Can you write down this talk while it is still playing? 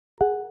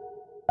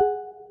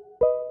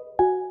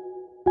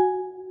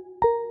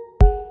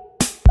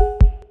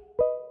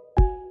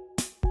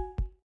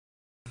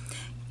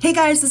Hey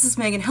guys, this is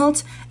Megan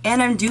Helt,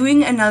 and I'm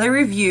doing another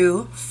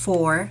review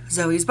for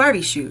Zoe's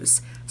Barbie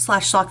shoes /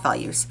 sock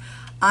values.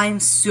 I'm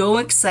so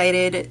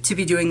excited to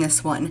be doing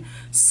this one.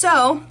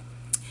 So,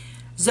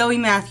 Zoe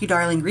Matthew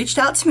Darling reached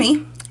out to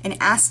me and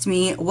asked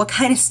me what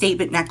kind of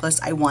statement necklace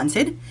I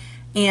wanted,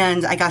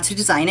 and I got to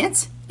design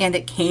it, and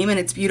it came and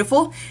it's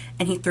beautiful,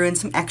 and he threw in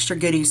some extra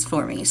goodies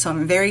for me, so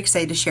I'm very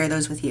excited to share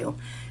those with you.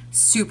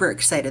 Super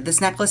excited.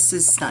 This necklace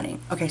is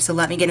stunning. Okay, so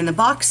let me get in the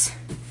box.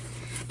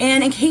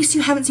 And in case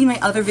you haven't seen my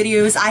other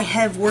videos, I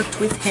have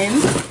worked with him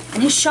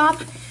and his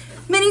shop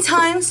many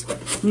times.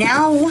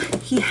 Now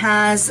he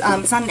has,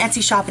 it's not an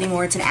Etsy shop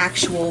anymore, it's an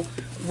actual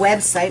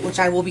website, which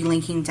I will be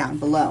linking down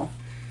below.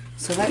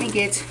 So let me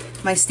get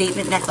my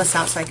statement necklace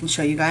out so I can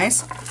show you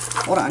guys.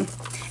 Hold on.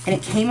 And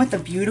it came with a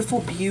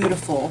beautiful,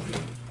 beautiful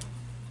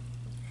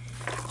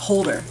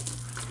holder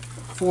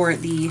for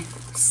the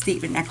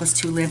statement necklace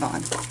to live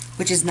on,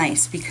 which is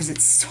nice because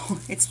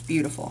it's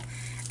beautiful.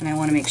 And I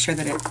want to make sure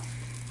that it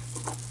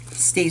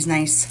stays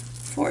nice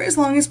for as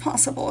long as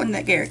possible and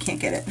that Garrett can't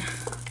get it.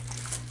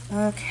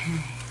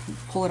 Okay,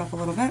 pull it up a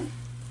little bit.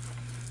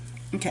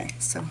 Okay,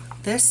 so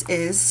this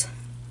is,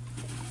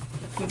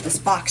 move this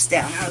box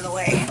down out of the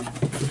way.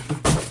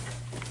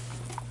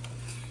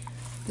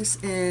 This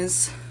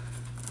is,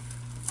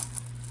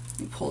 let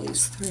me pull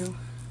these through.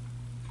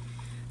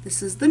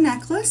 This is the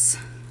necklace.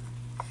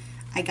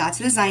 I got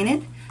to design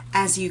it.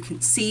 As you can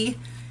see,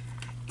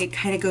 it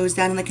kind of goes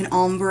down like an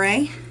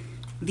ombre.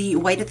 The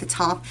white at the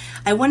top,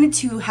 I wanted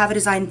to have a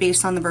design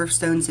based on the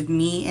birthstones of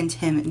me and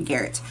Tim and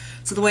Garrett.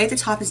 So the white at the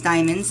top is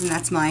diamonds, and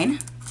that's mine.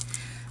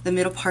 The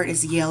middle part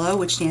is yellow,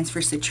 which stands for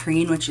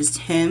citrine, which is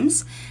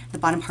Tim's. The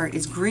bottom part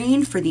is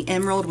green for the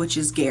emerald, which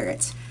is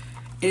Garrett.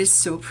 It is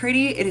so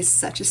pretty. It is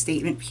such a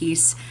statement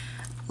piece.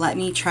 Let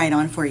me try it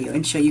on for you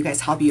and show you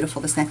guys how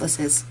beautiful this necklace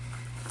is.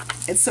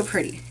 It's so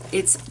pretty.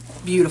 It's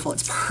beautiful.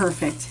 It's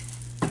perfect.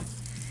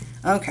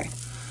 Okay.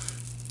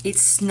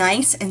 It's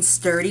nice and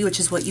sturdy, which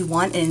is what you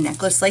want in a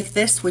necklace like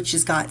this, which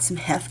has got some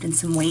heft and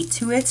some weight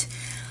to it.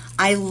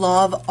 I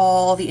love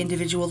all the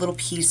individual little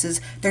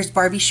pieces. There's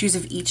Barbie shoes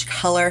of each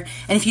color,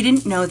 and if you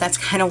didn't know, that's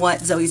kind of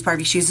what Zoe's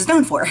Barbie shoes is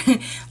known for,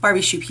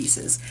 Barbie shoe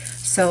pieces.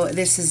 So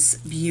this is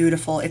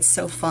beautiful. It's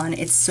so fun.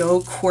 It's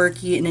so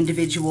quirky and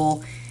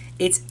individual.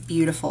 It's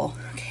beautiful.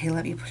 Okay,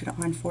 let me put it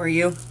on for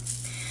you.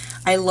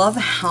 I love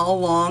how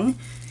long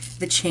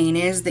the chain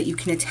is that you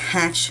can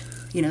attach,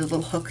 you know, the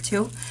little hook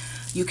to.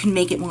 You can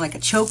make it more like a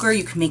choker,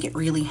 you can make it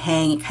really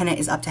hang. It kind of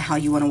is up to how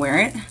you want to wear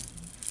it. I'm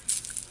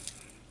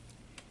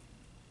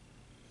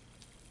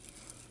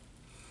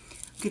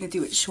going to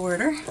do it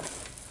shorter,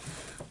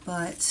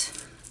 but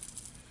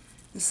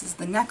this is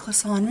the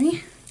necklace on me.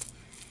 You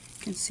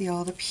can see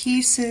all the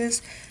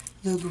pieces,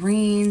 the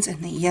greens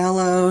and the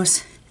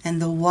yellows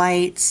and the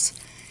whites.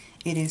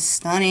 It is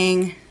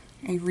stunning.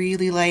 I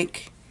really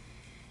like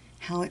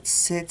how it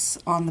sits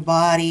on the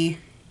body.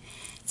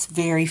 It's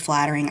very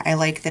flattering. I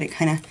like that it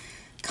kind of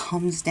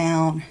comes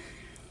down.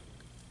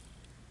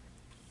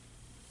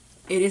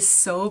 It is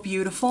so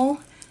beautiful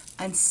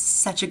and it's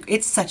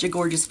such a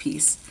gorgeous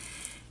piece.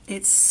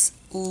 It's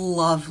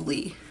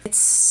lovely. It's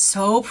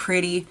so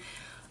pretty.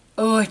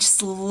 Oh, I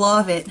just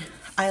love it.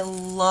 I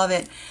love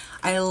it.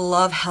 I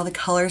love how the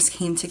colors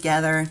came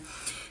together.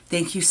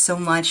 Thank you so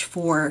much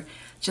for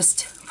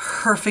just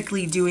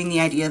perfectly doing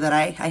the idea that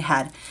I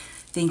had.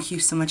 Thank you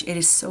so much. It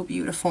is so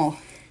beautiful.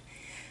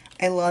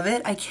 I love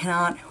it. I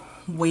cannot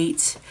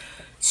wait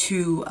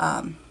to,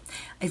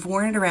 I've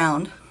worn it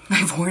around.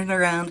 I've worn it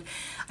around.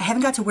 I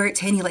haven't got to wear it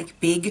to any like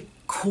big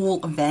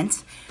cool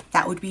event.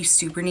 That would be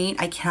super neat.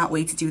 I cannot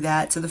wait to do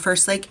that. So the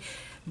first like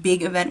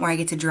big event where I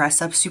get to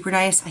dress up super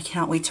nice, I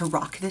cannot wait to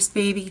rock this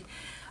baby.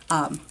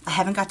 I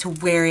haven't got to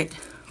wear it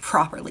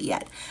properly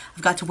yet.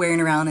 I've got to wear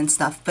it around and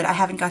stuff, but I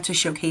haven't got to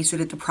showcase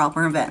it at the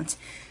proper event.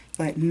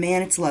 But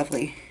man, it's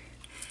lovely.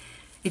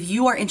 If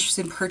you are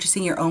interested in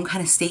purchasing your own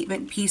kind of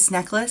statement piece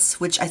necklace,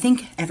 which I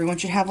think everyone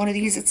should have one of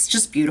these, it's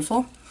just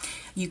beautiful,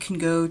 you can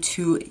go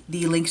to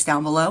the links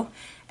down below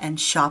and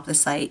shop the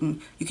site,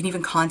 and you can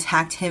even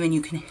contact him and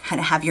you can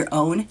kind of have your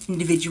own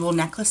individual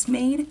necklace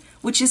made,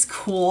 which is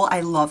cool.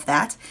 I love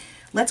that.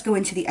 Let's go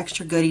into the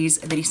extra goodies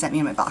that he sent me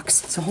in my box.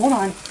 So hold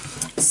on.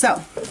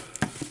 So,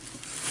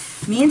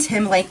 me and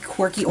Tim like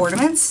quirky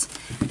ornaments,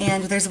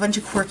 and there's a bunch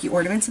of quirky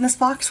ornaments in this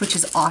box, which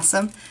is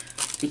awesome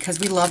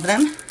because we love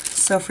them.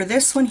 So for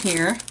this one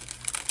here,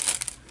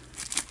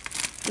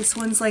 this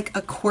one's like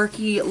a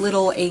quirky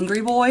little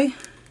angry boy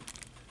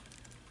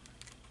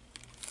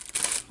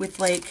with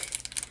like,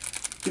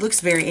 he looks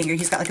very angry.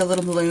 He's got like a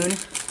little balloon.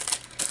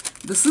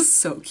 This is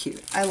so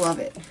cute. I love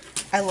it.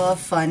 I love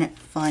fun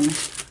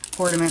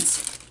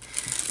ornaments.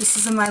 This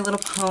is a My Little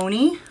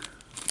Pony.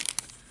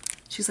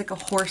 She's like a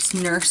horse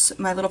nurse,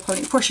 My Little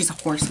Pony. Of course she's a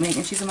horse,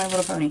 Megan. She's a My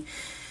Little Pony.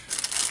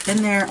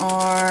 Then there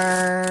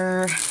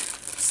are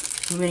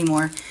many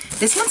more.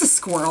 This one's a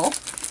squirrel.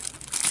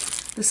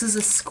 This is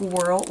a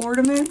squirrel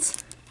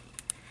ornament.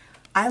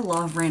 I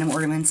love random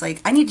ornaments. Like,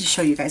 I need to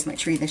show you guys my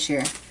tree this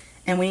year.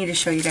 And we need to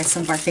show you guys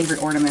some of our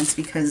favorite ornaments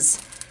because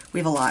We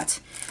have a lot.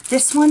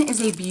 This one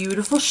is a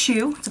beautiful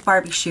shoe. It's a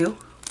Barbie shoe.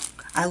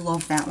 I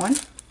love that one.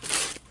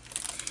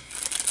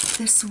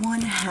 This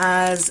one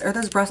has, or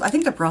those Brussels, I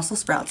think they're Brussels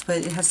sprouts, but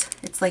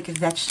it's like a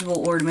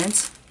vegetable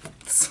ornament.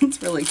 This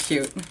one's really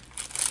cute.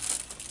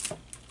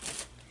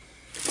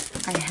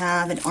 I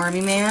have an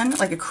army man,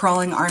 like a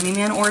crawling army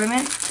man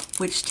ornament,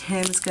 which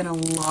Tim's gonna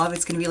love.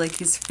 It's gonna be like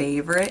his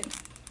favorite.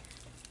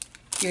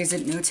 You guys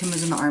didn't know Tim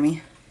was in the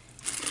army.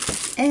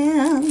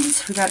 And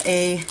we got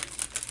a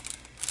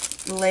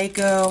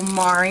Lego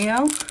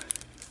Mario,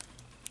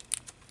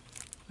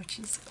 which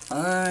is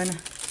fun.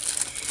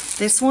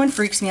 This one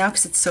freaks me out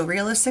because it's so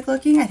realistic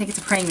looking. I think it's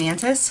a praying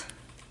mantis.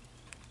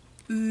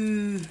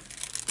 Ooh.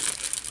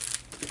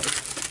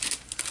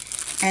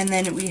 And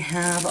then we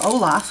have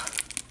Olaf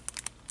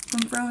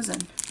from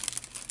Frozen.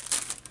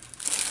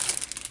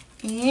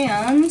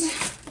 And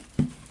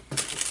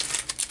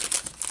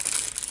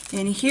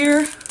in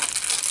here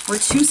were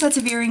 2 sets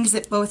of earrings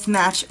that both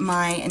match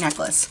my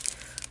necklace.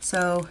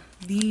 So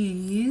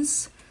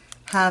these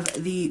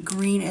have the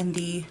green and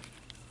the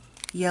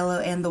yellow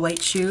and the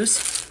white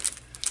shoes.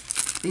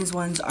 These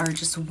ones are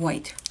just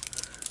white.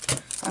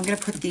 So I'm going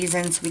to put these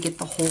in so we get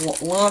the whole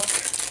look.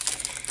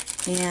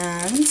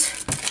 And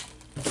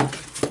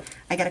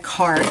I got a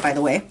card, by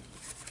the way.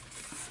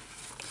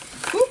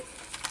 Ooh,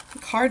 the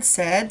card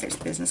said, there's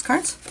business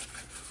cards.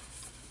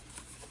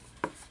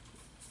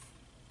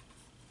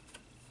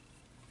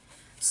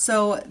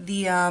 So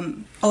the,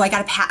 I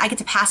get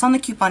to pass on the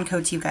coupon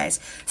code to you guys.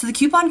 So the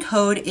coupon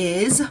code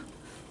is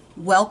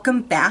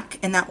welcome back,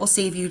 and that will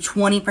save you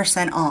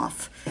 20%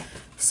 off.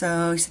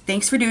 So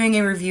thanks for doing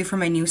a review for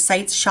my new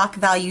site,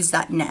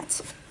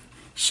 shockvalues.net.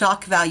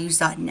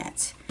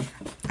 Shockvalues.net.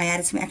 I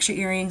added some extra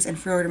earrings and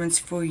free ornaments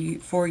for you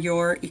for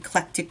your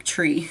eclectic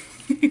tree.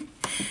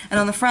 And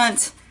on the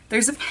front,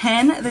 there's a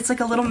pen that's like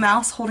a little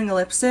mouse holding a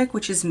lipstick,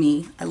 which is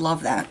me. I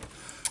love that.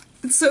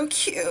 It's so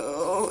cute.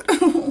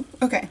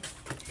 Okay.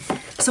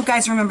 So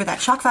guys, remember that,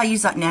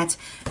 shockvalues.net.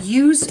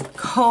 Use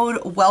code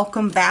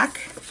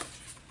WELCOMEBACK.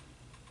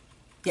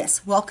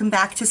 Yes, welcome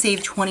back to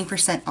save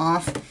 20%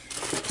 off.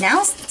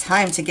 Now's the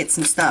time to get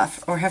some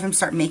stuff, or have him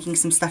start making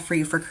some stuff for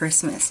you for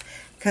Christmas.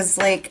 Because,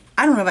 like,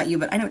 I don't know about you,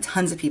 but I know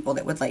tons of people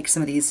that would like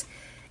some of these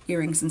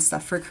earrings and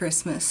stuff for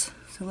Christmas.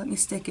 So let me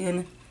stick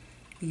in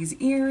these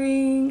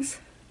earrings.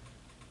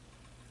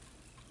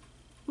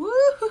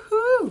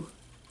 Woo-hoo-hoo!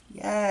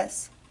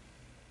 Yes.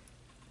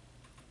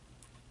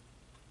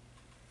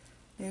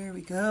 There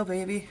we go,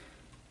 baby.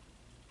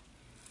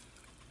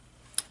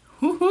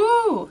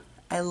 Woohoo!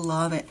 I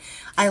love it.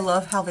 I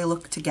love how they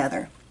look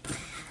together.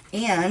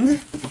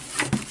 And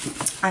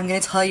I'm going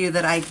to tell you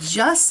that I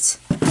just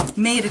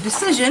made a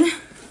decision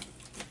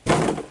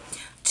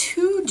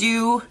to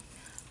do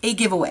a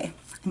giveaway.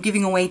 I'm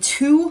giving away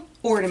 2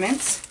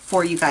 ornaments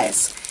for you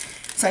guys.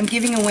 So I'm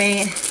giving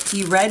away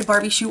the red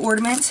Barbie shoe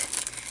ornament,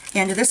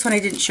 and this one I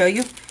didn't show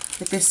you,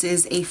 but this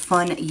is a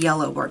fun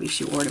yellow Barbie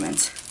shoe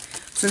ornament.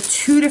 So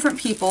 2 different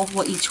people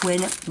will each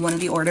win one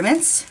of the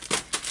ornaments.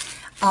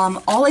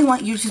 All I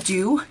want you to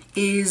do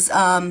is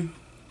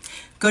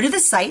go to the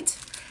site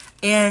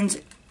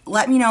and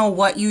let me know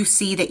what you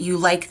see that you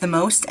like the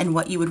most and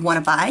what you would want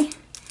to buy.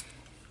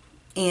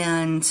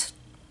 And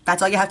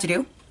that's all you have to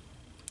do.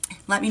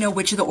 Let me know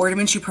which of the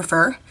ornaments you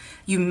prefer.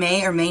 You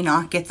may or may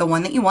not get the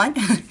one that you want.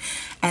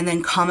 And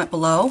then comment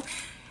below.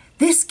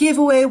 This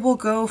giveaway will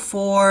go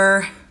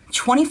for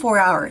 24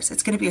 hours.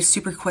 It's going to be a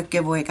super quick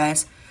giveaway,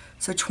 guys.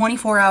 So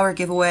 24-hour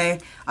giveaway.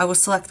 I will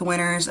select the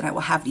winners and I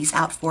will have these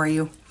out for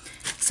you.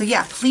 So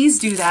yeah, please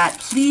do that.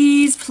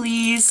 Please,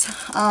 please,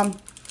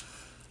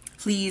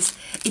 please.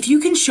 If you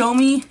can show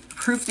me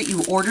proof that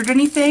you ordered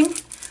anything,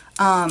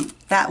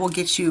 that will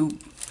get you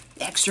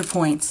extra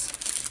points.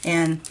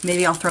 And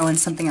maybe I'll throw in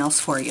something else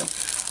for you.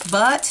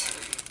 But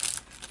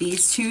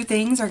these 2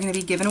 things are going to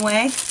be given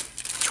away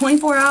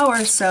 24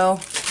 hours. So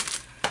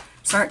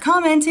start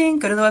commenting.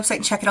 Go to the website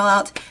and check it all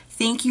out.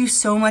 Thank you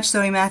so much,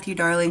 Zoe Matthew,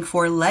 darling,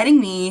 for letting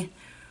me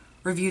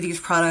review these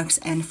products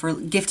and for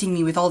gifting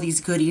me with all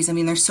these goodies. I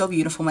mean, they're so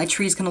beautiful. My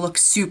tree's going to look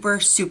super,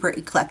 super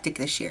eclectic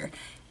this year.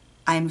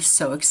 I'm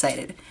so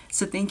excited.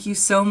 So thank you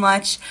so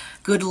much.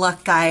 Good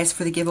luck, guys,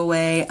 for the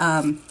giveaway.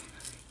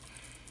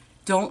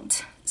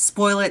 Don't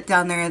spoil it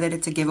down there that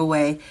it's a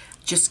giveaway.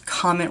 Just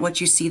comment what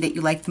you see that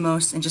you like the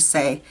most and just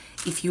say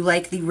if you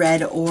like the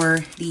red or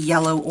the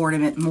yellow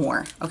ornament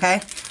more,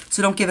 okay?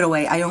 So don't give it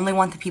away. I only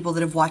want the people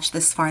that have watched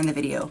this far in the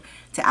video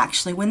to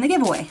actually win the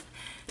giveaway.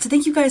 So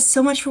thank you guys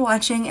so much for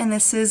watching, and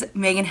this is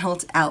Megan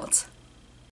Hilt out.